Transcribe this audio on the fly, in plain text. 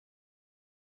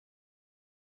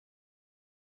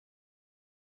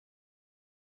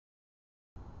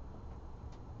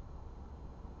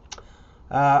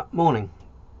Morning.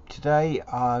 Today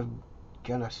I'm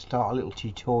going to start a little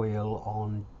tutorial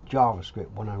on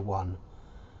JavaScript 101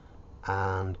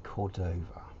 and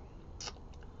Cordova.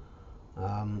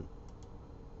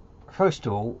 First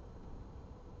of all,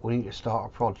 we need to start a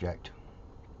project.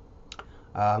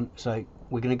 So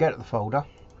we're going to go to the folder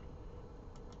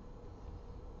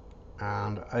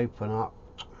and open up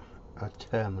a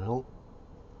terminal,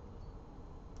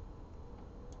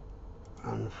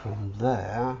 and from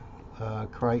there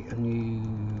create a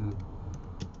new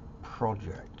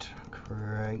project.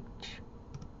 Create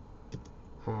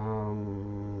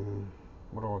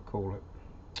what do I call it?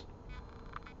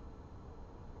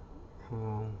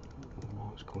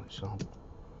 Let's call it sample.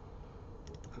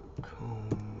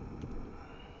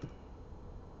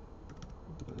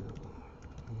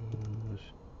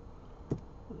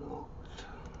 Not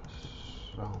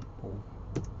sample.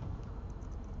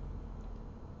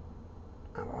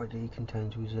 Our ID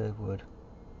contains reserved word.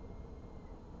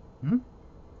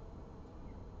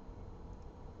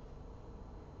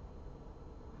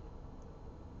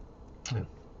 Oh,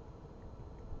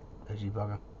 lazy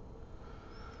bugger.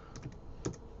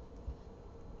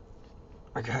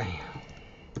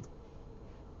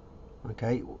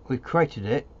 Okay, we've created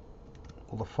it,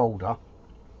 or the folder.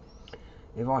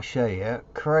 If I show you,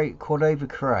 Cordova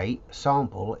create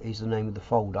sample is the name of the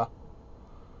folder,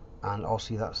 and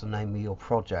obviously that's the name of your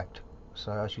project.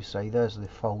 So as you say, there's the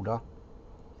folder,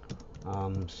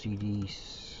 cd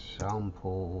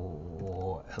sample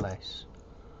or ls,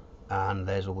 and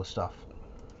there's all the stuff.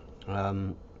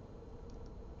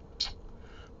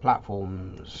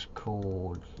 Platforms,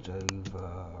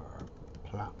 Cordova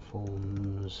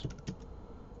platforms,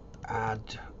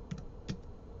 add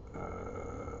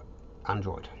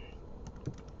Android.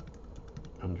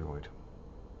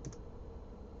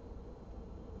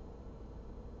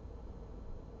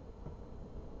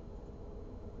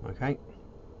 Okay,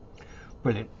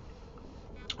 brilliant.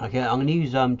 Okay, I'm going to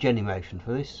use Genimation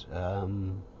for this,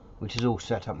 which is all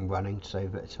set up and running to save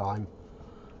a bit of time.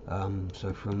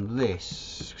 So from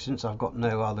this, since I've got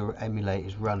no other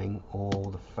emulators running or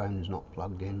the phone's not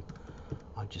plugged in,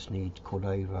 I just need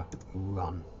Cordova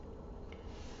run,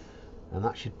 and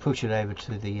that should push it over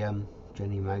to the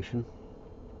Genimation.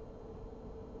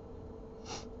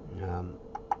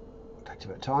 Takes a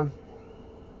bit of time.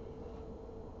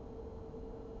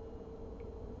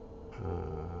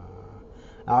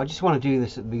 Now I just want to do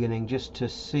this at the beginning just to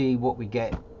see what we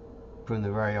get from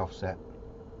the very offset,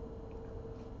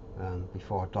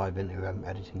 before I dive into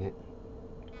editing it.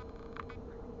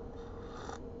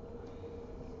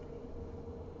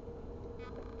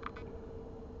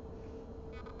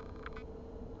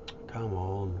 Come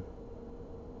on.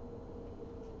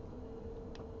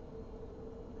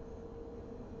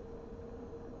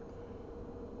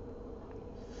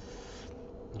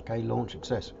 Okay, launch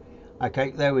success.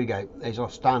 Okay, there we go. There's our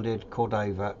standard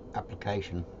Cordova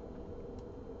application.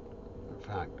 In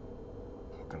fact,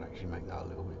 I could actually make that a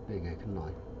little bit bigger, couldn't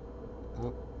I?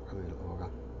 Oh, a little longer.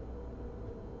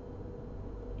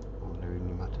 Oh, there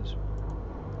really matters.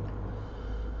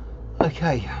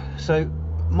 Okay, so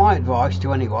my advice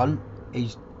to anyone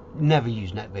is never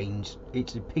use NetBeans.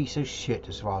 It's a piece of shit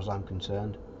as far as I'm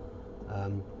concerned.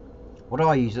 What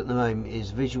I use at the moment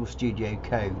is Visual Studio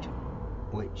Code,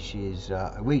 which is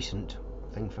a recent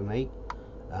thing for me.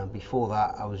 Before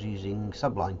that I was using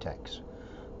Sublime Text,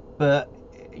 but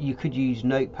you could use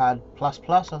Notepad++, I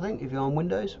think, if you're on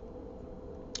Windows,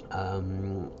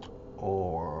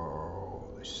 or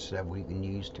there's several you can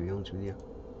use, to be honest with you.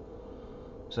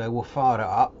 So we'll fire it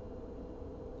up.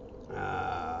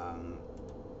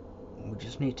 We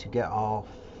just need to get our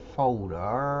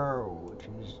folder, which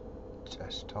is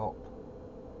desktop.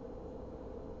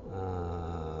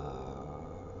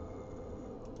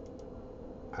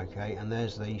 Okay, and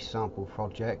there's the sample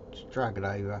project. Drag it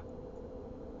over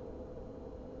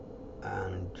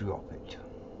and drop it.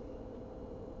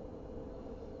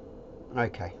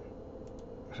 Okay,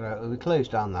 so we close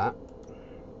down that.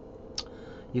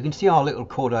 You can see our little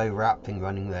Cordova app thing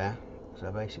running there.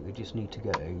 So basically we just need to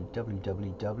go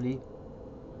www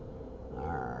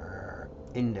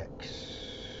index.html,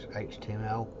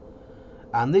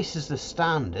 and this is the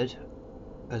standard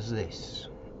as this.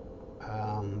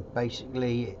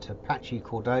 Basically it's Apache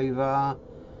Cordova,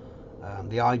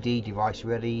 the ID device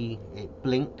ready, it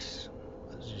blinks,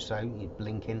 as you say, you're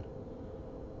blinking,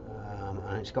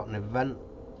 and it's got an event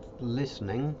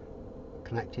listening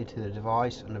connected to the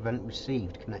device, and event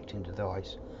received connecting to the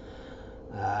device,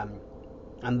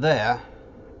 and there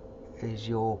is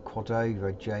your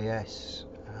Cordova JS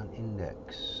and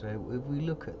index. So if we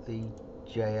look at the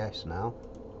JS now,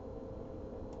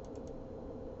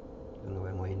 I don't know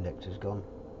where my index has gone.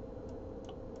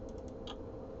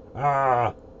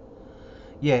 Ah,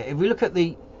 yeah. If we look at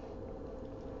the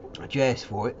JS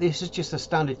for it, this is just a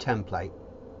standard template.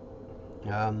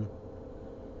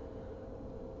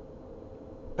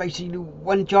 Basically,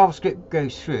 when JavaScript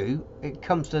goes through, it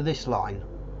comes to this line,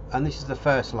 and this is the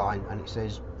first line, and it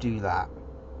says do that.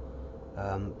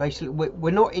 Basically,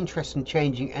 we're not interested in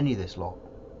changing any of this lot.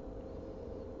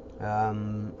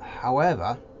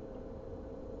 However,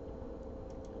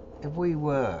 if we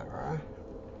were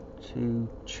to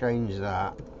change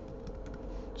that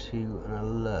to an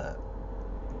alert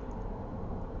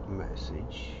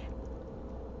message,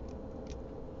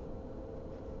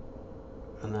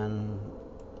 and then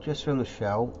just from the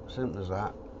shell, simple as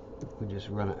that, we just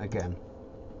run it again.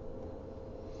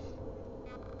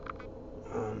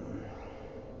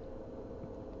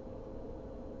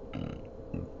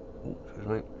 Excuse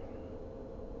me.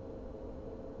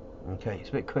 Okay, it's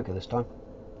a bit quicker this time.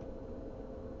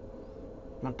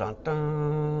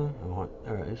 Alright,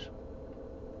 there it is.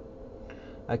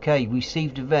 Okay,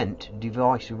 received event,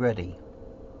 device ready.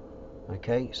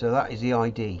 Okay, so that is the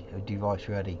ID of device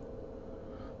ready.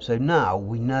 So now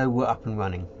we know we're up and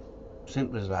running.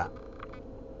 Simple as that.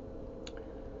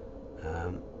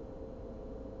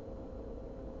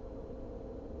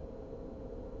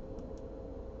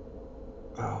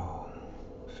 Oh.